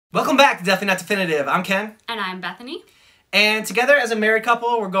Welcome back to Definitely Not Definitive. I'm Ken. And I'm Bethany. And together as a married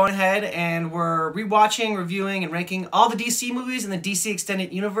couple, we're going ahead and we're rewatching, reviewing, and ranking all the DC movies in the DC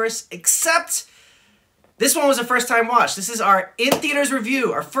Extended Universe, except this one was a first-time watch. This is our in-theaters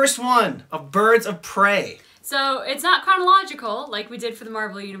review, our first one of Birds of Prey. So it's not chronological like we did for the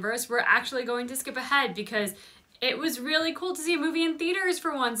Marvel Universe. We're actually going to skip ahead because it was really cool to see a movie in theaters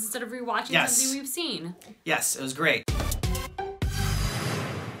for once instead of rewatching something we've seen. Yes, it was great.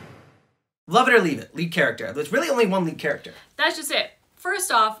 Love it or leave it. Lead character. There's really only one lead character. That's just it.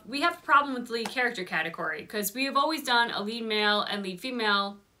 First off, we have a problem with the lead character category because we have always done a lead male and lead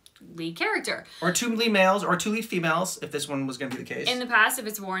female lead character. Or two lead males or two lead females, if this one was going to be the case. In the past, if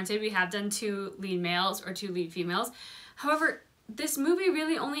it's warranted, we have done two lead males or two lead females. However, this movie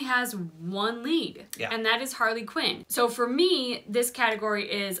really only has one lead, and that is Harley Quinn. So for me, this category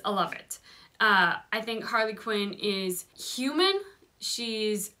is a love it. I think Harley Quinn is human.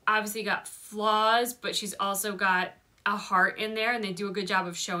 She's obviously got flaws, but she's also got a heart in there, and they do a good job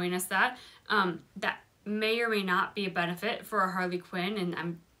of showing us that. That may or may not be a benefit for a Harley Quinn, and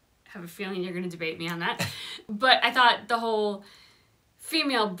I have a feeling you're going to debate me on that. But I thought the whole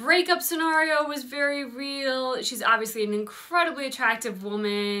female breakup scenario was very real. She's obviously an incredibly attractive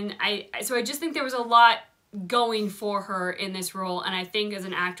woman. So I just think there was a lot going for her in this role, and I think as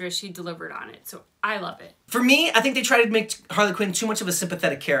an actress she delivered on it, so I love it. For me, I think they try to make Harley Quinn too much of a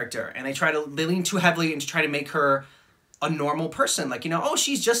sympathetic character, and they lean too heavily into try to make her a normal person, like, you know, oh,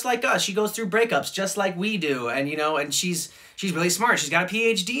 she's just like us, she goes through breakups just like we do, and you know, and she's really smart, she's got a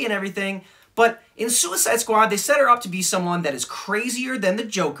PhD and everything. But in Suicide Squad, they set her up to be someone that is crazier than the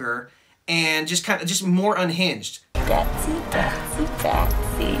Joker and just more unhinged. Betsy.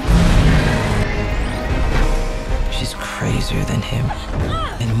 She's crazier than him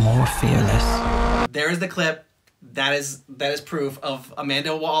and more fearless. There's the clip. That is proof of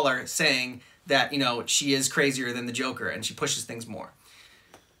Amanda Waller saying that, you know, she is crazier than the Joker and she pushes things more.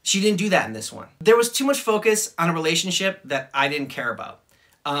 She didn't do that in this one. There was too much focus on a relationship that I didn't care about.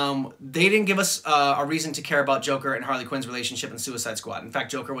 They didn't give us a reason to care about Joker and Harley Quinn's relationship in Suicide Squad. In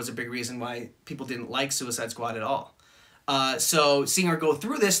fact, Joker was a big reason why people didn't like Suicide Squad at all. So seeing her go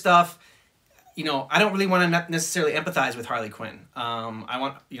through this stuff, you know, I don't really want to necessarily empathize with Harley Quinn. I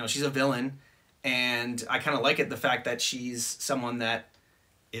want, you know, she's a villain, and I kind of like it, the fact that she's someone that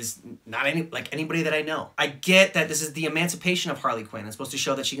is not like anybody that I know. I get that this is the emancipation of Harley Quinn. It's supposed to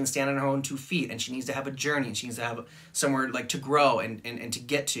show that she can stand on her own 2 feet, and she needs to have a journey, and she needs to have somewhere like to grow and to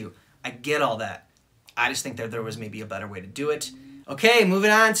get to. I get all that. I just think that there was maybe a better way to do it. Okay,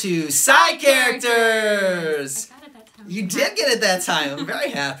 moving on to side characters. I got it that time. You did get it that time. I'm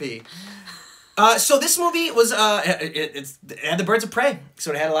very happy. So this movie was, it had the Birds of Prey,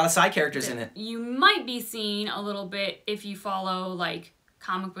 so it had a lot of side characters in it. You might be seeing a little bit, if you follow, like,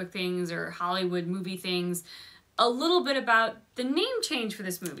 comic book things or Hollywood movie things, a little bit about the name change for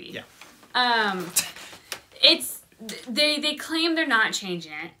this movie. Yeah. They claim they're not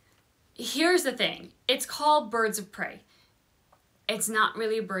changing it. Here's the thing. It's called Birds of Prey. It's not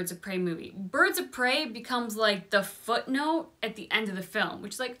really a Birds of Prey movie. Birds of Prey becomes like the footnote at the end of the film,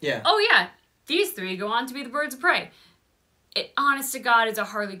 which is like, oh yeah, these three go on to be the Birds of Prey. It, honest to God, is a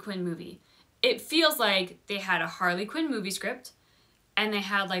Harley Quinn movie. It feels like they had a Harley Quinn movie script, and they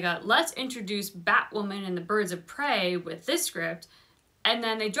had like a, let's introduce Batwoman and the Birds of Prey with this script, and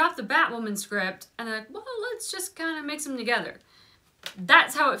then they dropped the Batwoman script, and they're like, well, let's just kind of mix them together.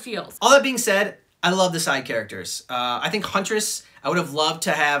 That's how it feels. All that being said, I love the side characters. I think Huntress, I would have loved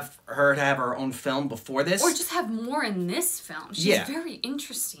to have her own film before this. Or just have more in this film. She's very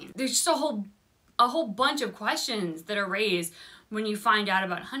interesting. There's just a whole bunch of questions that are raised when you find out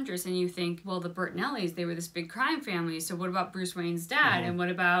about Huntress, and you think, well, the Bertinellis, they were this big crime family, so what about Bruce Wayne's dad? And what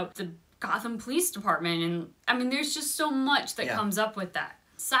about the Gotham Police Department? And I mean, there's just so much that comes up with that.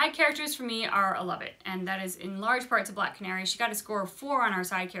 Side characters for me are a love it, and that is in large part to Black Canary. She got a score of 4 on our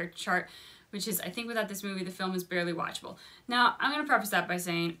side character chart, which is, I think without this movie, the film is barely watchable. Now, I'm going to preface that by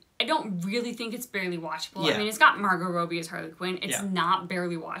saying, I don't really think it's barely watchable. I mean, it's got Margot Robbie as Harley Quinn. It's not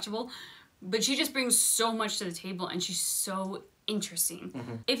barely watchable, but she just brings so much to the table, and she's so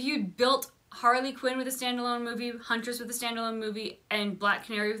interesting. If you'd built Harley Quinn with a standalone movie, Huntress with a standalone movie, and Black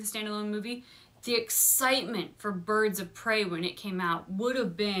Canary with a standalone movie, the excitement for Birds of Prey when it came out would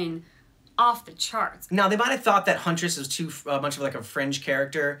have been off the charts. Now, they might have thought that Huntress was too much of like a fringe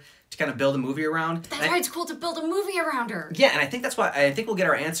character to kind of build a movie around. That's why it's cool to build a movie around her. Yeah, and I think that's why I think we'll get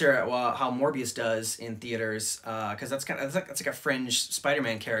our answer at how Morbius does in theaters, because that's like a fringe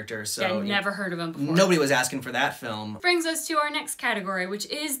Spider-Man character. So yeah, I've never heard of him before. Nobody was asking for that film. Brings us to our next category, which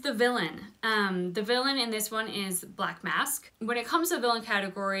is the villain. The villain in this one is Black Mask. When it comes to the villain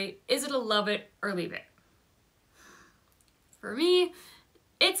category, is it a love it or leave it? For me,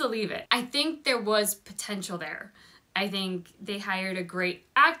 it's a leave it. I think there was potential there. I think they hired a great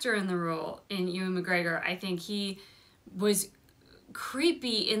actor in the role in Ewan McGregor. I think he was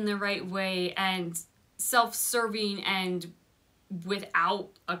creepy in the right way and self-serving and without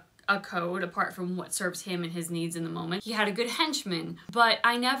a code apart from what serves him and his needs in the moment. He had a good henchman, but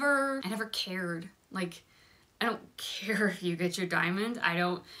I never cared. Like, I don't care if you get your diamond.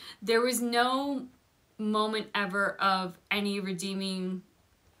 There was no moment ever of any redeeming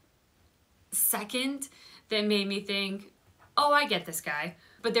second that made me think, oh, I get this guy.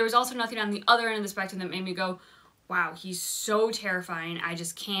 But there was also nothing on the other end of the spectrum that made me go, wow, he's so terrifying. I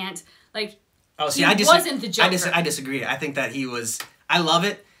just can't. Like, oh, see, he wasn't the Joker. I disagree. I think that he was... I love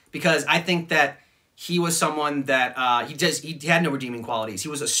it because I think that he was someone that... he had no redeeming qualities. He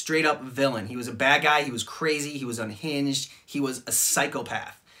was a straight-up villain. He was a bad guy. He was crazy. He was unhinged. He was a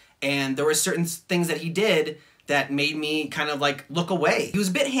psychopath. And there were certain things that he did that made me kind of, like, look away. He was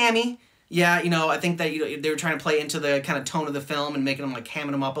a bit hammy. Yeah, I think that they were trying to play into the kind of tone of the film and making them like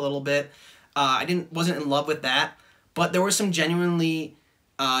hamming them up a little bit. I wasn't in love with that, but there were some genuinely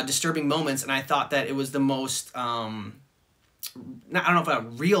disturbing moments, and I thought that it was the most I don't know if a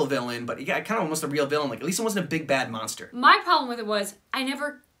real villain, but yeah, kind of almost a real villain. Like at least it wasn't a big bad monster. My problem with it was I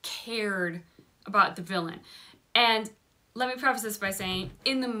never cared about the villain, and let me preface this by saying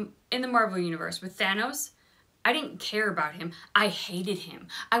in the Marvel universe with Thanos, I didn't care about him. I hated him.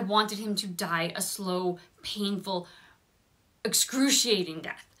 I wanted him to die a slow, painful, excruciating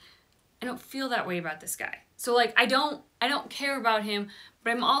death. I don't feel that way about this guy. So like I don't care about him,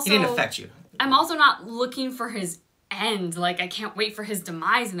 but I'm also... He didn't affect you. I'm also not looking for his end. Like I can't wait for his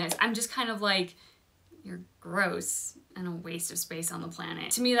demise in this. I'm just kind of like, you're gross and a waste of space on the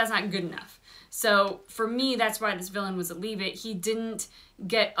planet. To me, that's not good enough. So for me, that's why this villain was a leave it. He didn't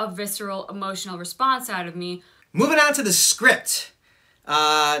get a visceral, emotional response out of me. Moving on to the script.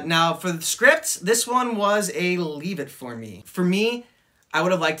 Now, for the script, this one was a leave it for me. For me, I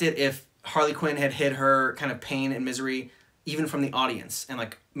would have liked it if Harley Quinn had hid her kind of pain and misery even from the audience. And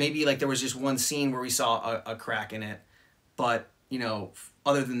like maybe like there was just one scene where we saw a crack in it. But,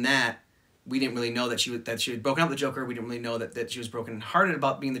 other than that, we didn't really know that she had broken up with the Joker. We didn't really know that she was brokenhearted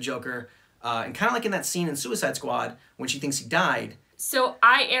about being the Joker. And kind of like in that scene in Suicide Squad when she thinks he died. So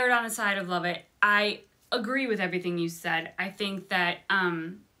I erred on the side of love it. I agree with everything you said. I think that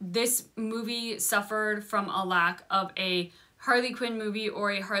this movie suffered from a lack of a Harley Quinn movie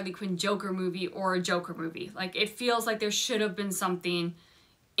or a Harley Quinn Joker movie or a Joker movie. Like it feels like there should have been something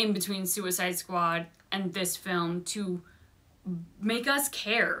in between Suicide Squad and this film to make us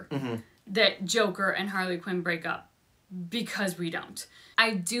care that Joker and Harley Quinn break up, because we don't.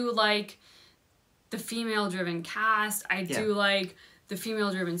 I do like the female-driven cast. I do like the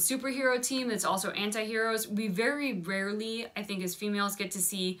female-driven superhero team that's also anti-heroes. We very rarely, I think, as females get to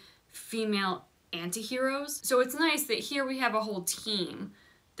see female anti-heroes. So it's nice that here we have a whole team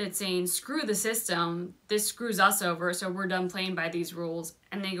that's saying, screw the system, this screws us over, so we're done playing by these rules,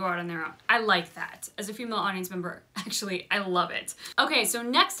 and they go out on their own. I like that. As a female audience member, actually, I love it. Okay, so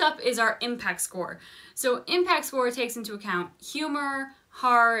next up is our impact score. So impact score takes into account humor,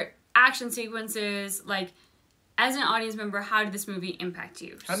 heart, action sequences. Like, as an audience member, how did this movie impact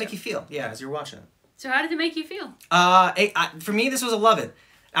you? How did it make you feel? Yeah, as you're watching it. So how did it make you feel? For me, this was a love it.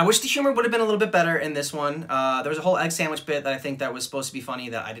 I wish the humor would have been a little bit better in this one. There was a whole egg sandwich bit that I think that was supposed to be funny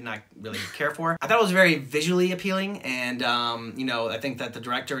that I did not really care for. I thought it was very visually appealing, and I think that the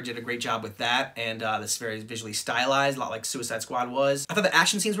director did a great job with that, and this is very visually stylized, a lot like Suicide Squad was. I thought the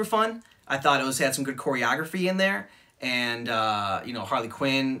action scenes were fun. I thought it had some good choreography in there, and Harley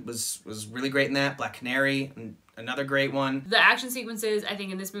Quinn was really great in that. Black Canary, another great one. The action sequences, I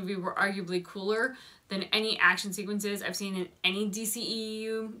think, in this movie were arguably cooler than any action sequences I've seen in any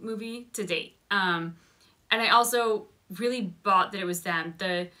dceu movie to date. And I also really bought that it was them.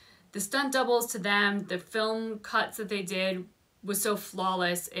 The stunt doubles to them, the film cuts that they did was so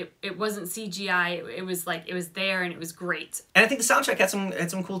flawless. It wasn't CGI. It was like, it was there and it was great. And I think the soundtrack had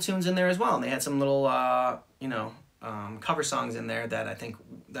some cool tunes in there as well. And they had some little, cover songs in there that I think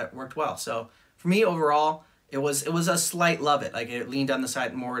that worked well. So for me, overall, it was a slight love it. Like it leaned on the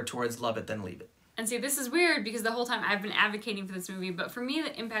side more towards love it than leave it. And see, this is weird because the whole time I've been advocating for this movie, but for me,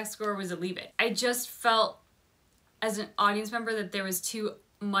 the impact score was a leave it. I just felt, as an audience member, that there was too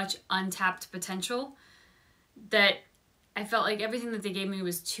much untapped potential, that I felt like everything that they gave me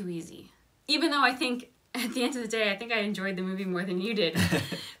was too easy. Even though I think, at the end of the day, I think I enjoyed the movie more than you did.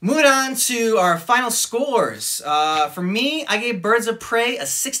 Moving on to our final scores. For me, I gave Birds of Prey a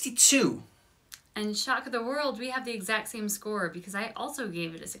 62. And shock of the world, we have the exact same score because I also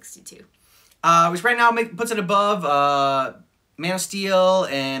gave it a 62. Which right now puts it above Man of Steel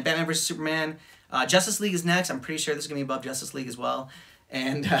and Batman vs. Superman. Justice League is next. I'm pretty sure this is going to be above Justice League as well.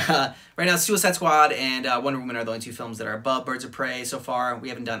 And right now, Suicide Squad and Wonder Woman are the only two films that are above Birds of Prey so far. We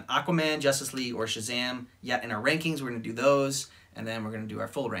haven't done Aquaman, Justice League, or Shazam yet in our rankings. We're going to do those, and then we're going to do our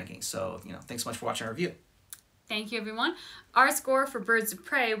full rankings. So, thanks so much for watching our review. Thank you, everyone. Our score for Birds of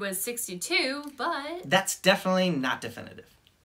Prey was 62, but... that's definitely not definitive.